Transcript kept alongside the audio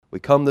We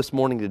come this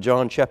morning to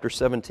John chapter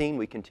 17.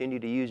 We continue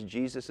to use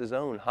Jesus'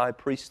 own high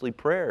priestly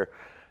prayer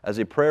as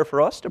a prayer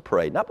for us to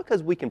pray. Not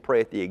because we can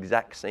pray it the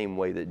exact same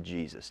way that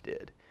Jesus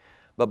did,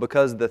 but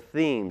because the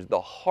themes,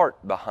 the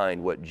heart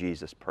behind what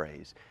Jesus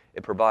prays,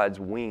 it provides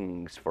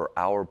wings for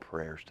our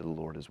prayers to the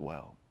Lord as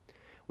well.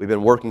 We've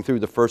been working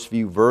through the first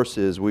few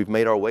verses. We've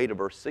made our way to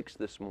verse 6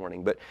 this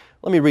morning. But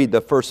let me read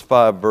the first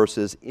 5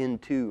 verses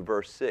into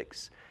verse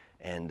 6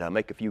 and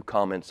make a few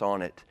comments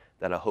on it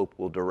that I hope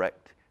will direct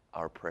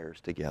our prayers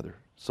together.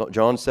 So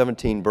John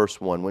 17, verse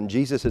 1. When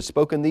Jesus had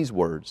spoken these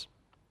words,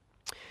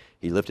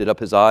 He lifted up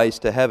His eyes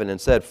to heaven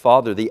and said,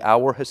 Father, the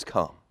hour has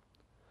come.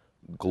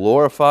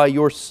 Glorify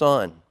your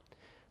Son,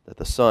 that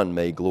the Son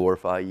may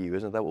glorify you.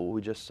 Isn't that what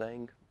we just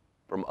sang?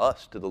 From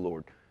us to the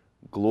Lord.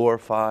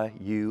 Glorify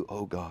you,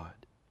 O God.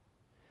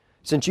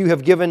 Since you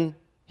have given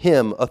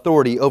Him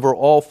authority over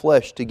all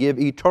flesh to give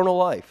eternal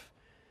life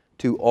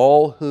to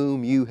all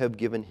whom you have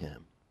given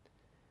Him.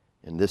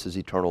 And this is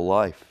eternal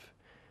life,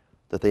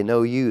 that they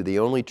know you, the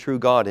only true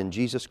God, and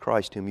Jesus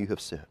Christ whom you have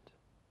sent.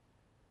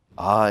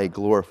 I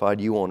glorified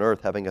you on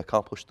earth, having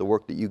accomplished the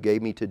work that you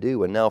gave me to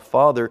do. And now,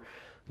 Father,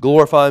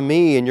 glorify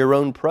me in your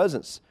own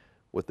presence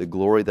with the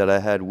glory that I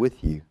had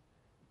with you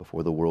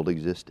before the world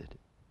existed.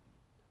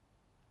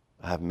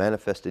 I have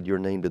manifested your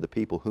name to the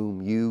people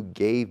whom you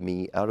gave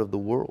me out of the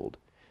world.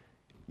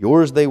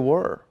 Yours they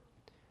were,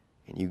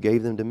 and you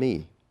gave them to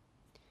me,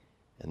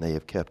 and they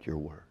have kept your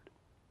word.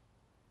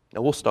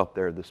 Now we'll stop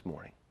there this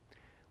morning.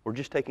 We're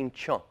just taking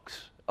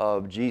chunks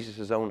of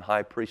Jesus' own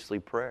high priestly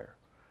prayer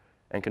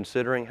and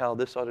considering how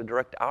this ought to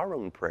direct our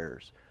own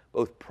prayers,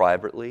 both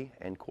privately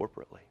and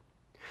corporately.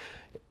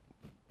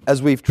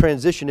 As we've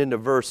transitioned into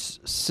verse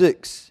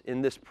 6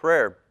 in this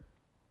prayer,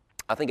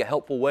 I think a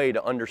helpful way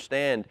to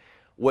understand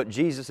what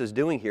Jesus is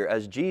doing here,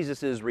 as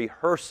Jesus is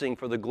rehearsing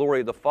for the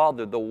glory of the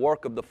Father, the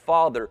work of the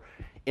Father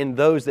in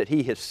those that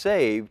He has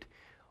saved,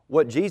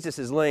 what Jesus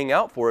is laying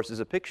out for us is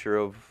a picture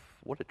of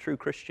what a true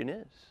Christian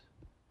is.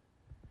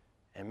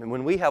 And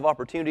when we have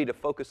opportunity to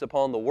focus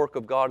upon the work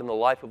of God in the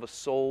life of a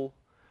soul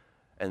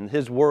and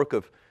His work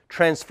of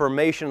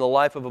transformation in the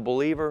life of a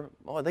believer,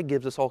 that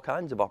gives us all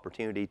kinds of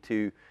opportunity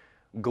to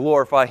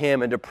glorify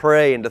Him and to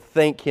pray and to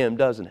thank Him,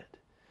 doesn't it?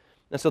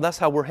 And so that's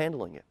how we're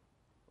handling it.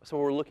 That's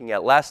what we're looking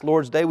at. Last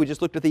Lord's Day, we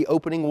just looked at the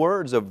opening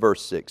words of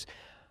verse 6,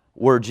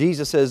 where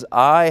Jesus says,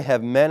 I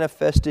have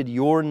manifested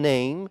your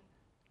name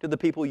to the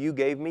people you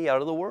gave me out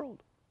of the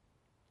world.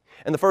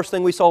 And the first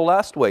thing we saw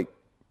last week,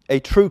 a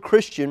true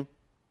Christian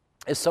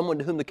is someone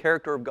to whom the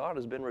character of God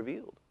has been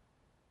revealed.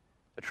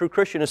 A true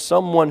Christian is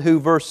someone who,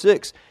 verse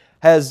 6,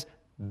 has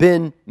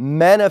been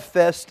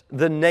manifest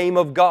the name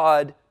of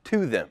God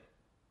to them.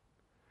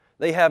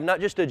 They have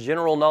not just a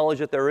general knowledge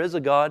that there is a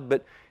God,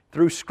 but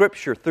through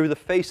Scripture, through the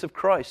face of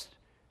Christ.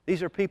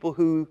 These are people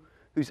whose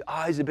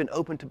eyes have been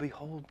opened to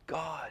behold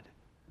God,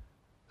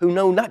 who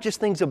know not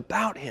just things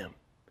about Him,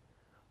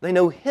 they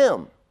know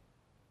Him.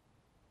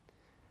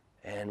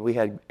 And we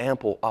had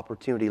ample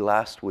opportunity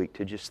last week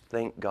to just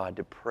thank God,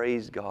 to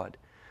praise God,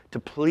 to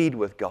plead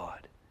with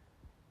God.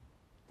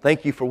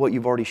 Thank you for what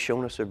you've already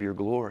shown us of your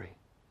glory,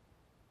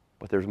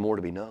 but there's more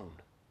to be known.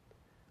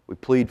 We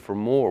plead for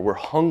more. We're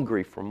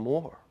hungry for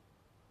more.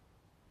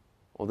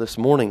 Well, this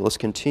morning, let's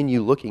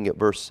continue looking at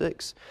verse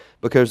 6,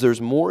 because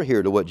there's more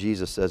here to what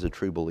Jesus says a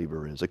true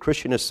believer is. A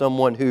Christian is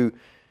someone to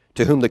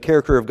whom the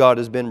character of God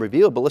has been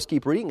revealed, but let's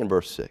keep reading in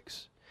verse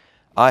 6.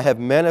 I have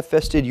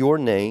manifested your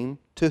name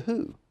to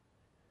who?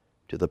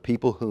 To the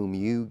people whom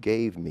you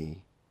gave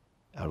me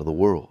out of the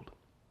world.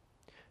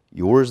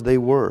 Yours they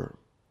were,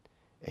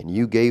 and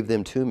you gave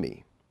them to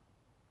me,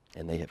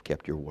 and they have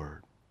kept your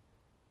word.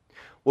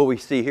 What we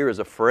see here is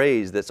a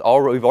phrase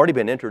we've already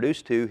been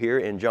introduced to here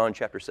in John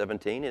chapter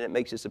 17, and it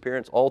makes its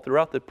appearance all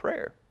throughout the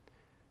prayer.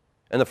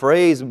 And the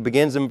phrase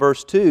begins in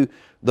verse 2,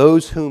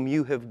 those whom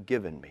you have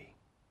given me.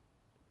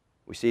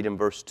 We see it in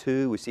verse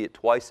 2, we see it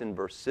twice in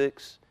verse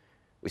 6,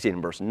 we see it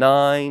in verse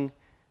 9.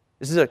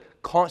 This is a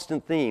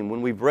constant theme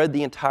when we've read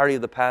the entirety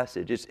of the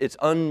passage. It's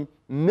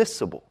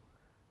unmissable.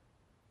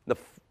 The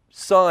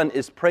Son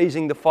is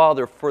praising the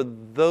Father for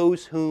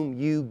those whom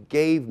you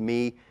gave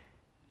me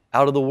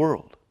out of the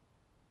world.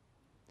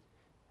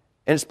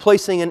 And it's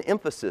placing an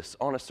emphasis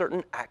on a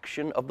certain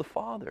action of the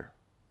Father.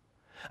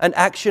 An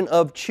action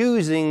of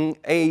choosing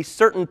a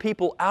certain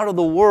people out of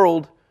the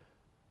world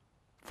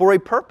for a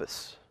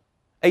purpose.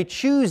 A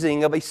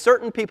choosing of a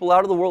certain people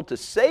out of the world to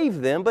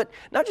save them, but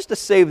not just to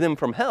save them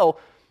from hell,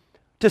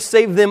 to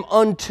save them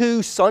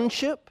unto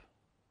sonship,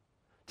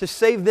 to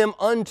save them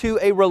unto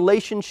a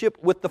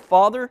relationship with the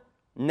Father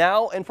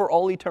now and for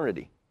all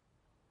eternity.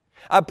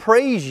 I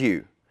praise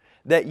you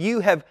that you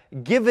have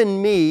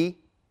given me,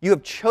 you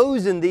have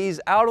chosen these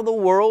out of the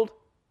world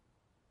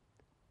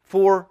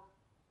for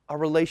a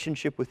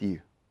relationship with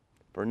you,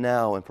 for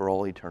now and for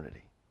all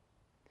eternity.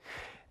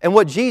 And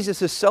what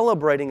Jesus is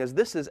celebrating is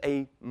this is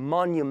a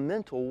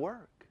monumental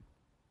work.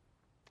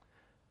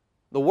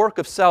 The work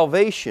of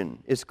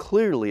salvation is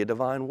clearly a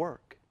divine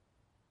work.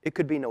 It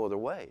could be no other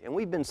way. And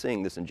we've been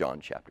seeing this in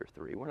John chapter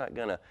 3. We're not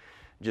going to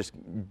just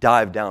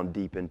dive down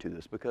deep into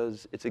this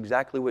because it's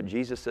exactly what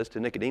Jesus says to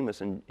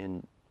Nicodemus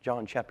in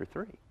John chapter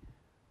 3.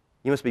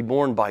 You must be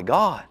born by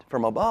God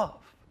from above.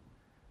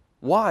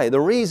 Why?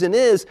 The reason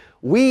is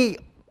we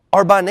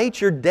are by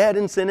nature dead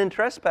in sin and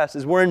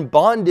trespasses. We're in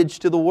bondage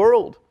to the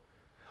world.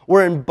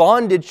 We're in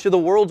bondage to the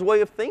world's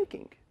way of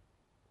thinking.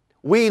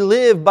 We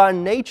live by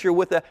nature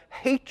with a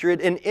hatred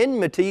and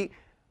enmity,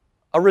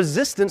 a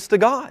resistance to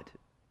God.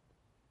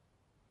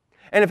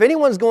 And if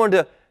anyone's going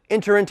to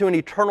enter into an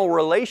eternal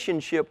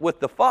relationship with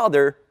the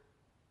Father,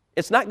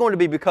 it's not going to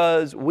be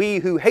because we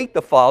who hate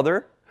the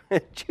Father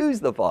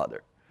choose the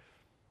Father.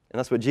 And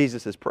that's what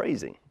Jesus is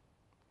praising.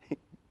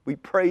 We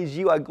praise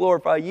you, I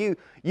glorify you.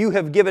 You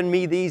have given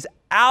me these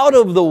out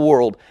of the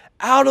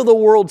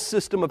world's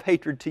system of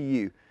hatred to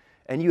you.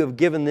 And you have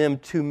given them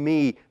to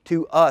me,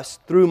 to us,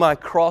 through my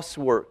cross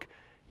work,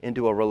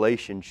 into a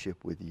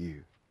relationship with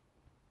you.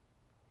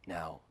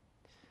 Now,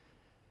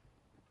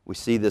 we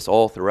see this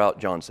all throughout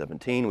John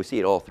 17. We see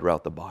it all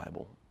throughout the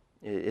Bible.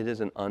 It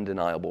is an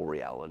undeniable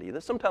reality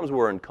that sometimes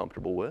we're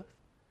uncomfortable with.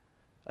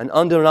 An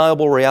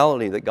undeniable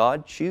reality that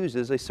God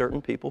chooses a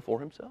certain people for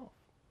Himself.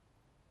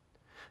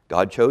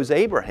 God chose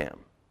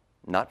Abraham,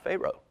 not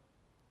Pharaoh.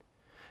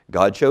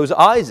 God chose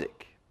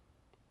Isaac,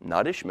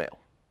 not Ishmael.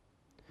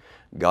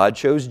 God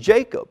chose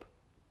Jacob,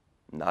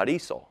 not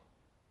Esau.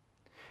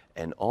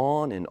 And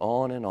on and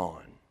on and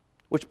on.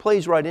 Which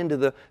plays right into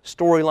the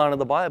storyline of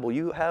the Bible.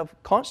 You have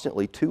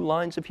constantly two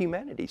lines of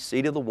humanity,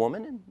 seed of the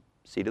woman and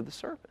seed of the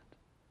serpent.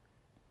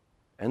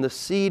 And the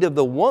seed of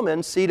the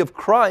woman, seed of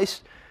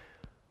Christ,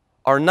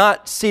 are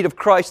not seed of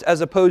Christ as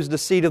opposed to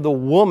seed of the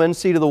woman,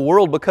 seed of the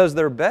world, because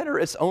they're better.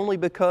 It's only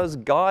because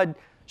God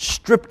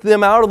stripped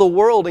them out of the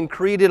world and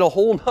created a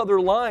whole other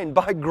line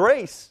by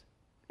grace.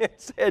 It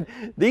said,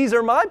 these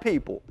are my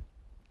people.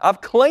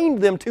 I've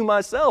claimed them to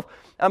myself.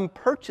 I'm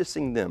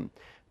purchasing them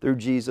through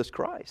Jesus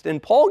Christ.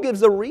 And Paul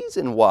gives a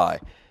reason why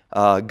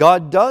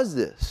God does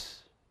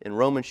this in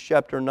Romans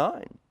chapter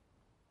 9.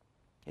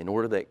 In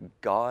order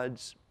that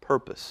God's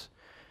purpose,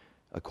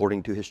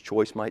 according to His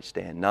choice, might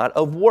stand. Not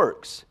of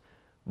works,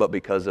 but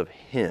because of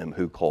Him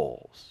who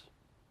calls.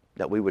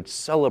 That we would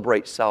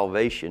celebrate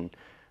salvation,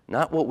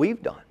 not what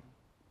we've done,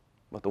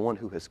 but the one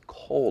who has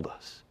called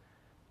us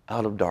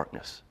out of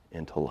darkness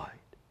into light.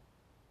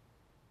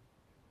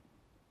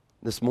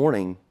 This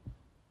morning,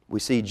 we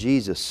see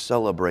Jesus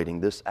celebrating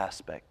this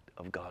aspect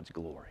of God's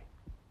glory.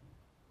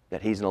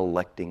 That He's an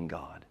electing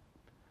God.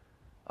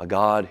 A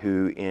God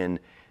who, in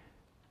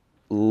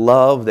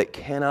love that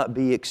cannot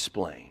be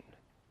explained,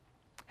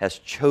 has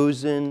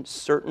chosen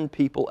certain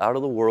people out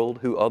of the world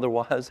who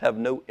otherwise have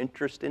no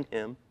interest in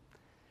Him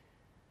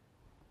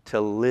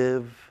to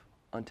live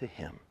unto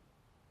Him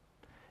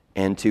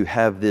and to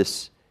have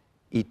this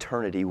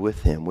eternity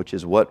with Him, which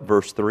is what?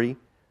 Verse 3,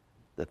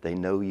 that they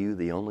know you,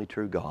 the only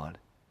true God,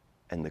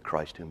 and the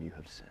Christ whom you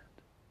have sent.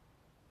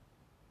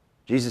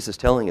 Jesus is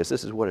telling us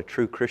this is what a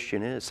true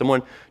Christian is.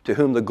 Someone to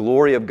whom the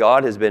glory of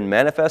God has been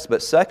manifest,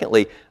 but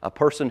secondly, a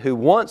person who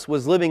once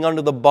was living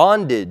under the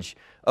bondage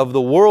of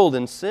the world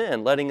and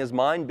sin, letting his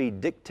mind be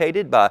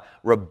dictated by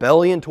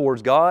rebellion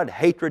towards God,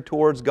 hatred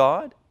towards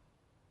God.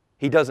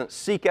 He doesn't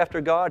seek after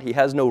God. He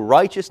has no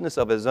righteousness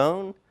of his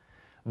own,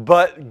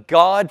 but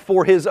God,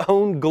 for His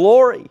own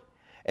glory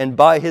and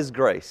by His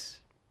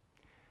grace,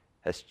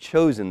 has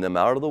chosen them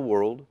out of the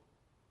world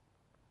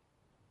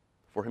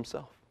for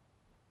Himself,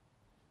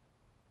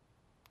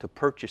 to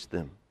purchase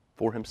them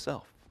for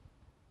Himself,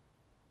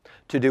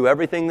 to do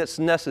everything that's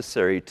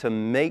necessary to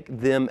make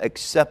them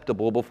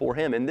acceptable before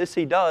Him. And this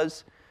He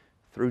does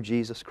through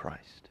Jesus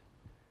Christ,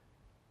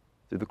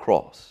 through the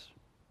cross,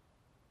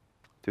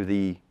 through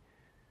the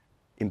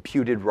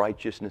imputed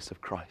righteousness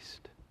of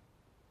Christ.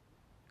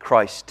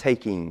 Christ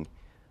taking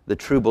the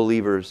true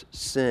believer's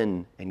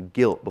sin and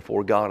guilt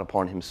before God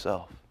upon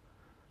Himself,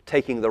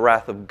 taking the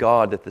wrath of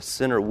God that the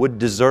sinner would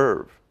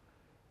deserve.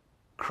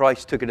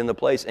 Christ took it in the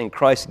place, and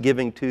Christ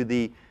giving to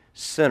the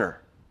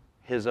sinner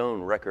His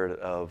own record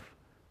of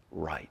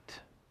right,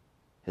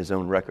 His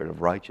own record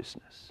of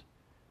righteousness,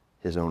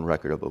 His own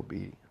record of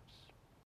obedience.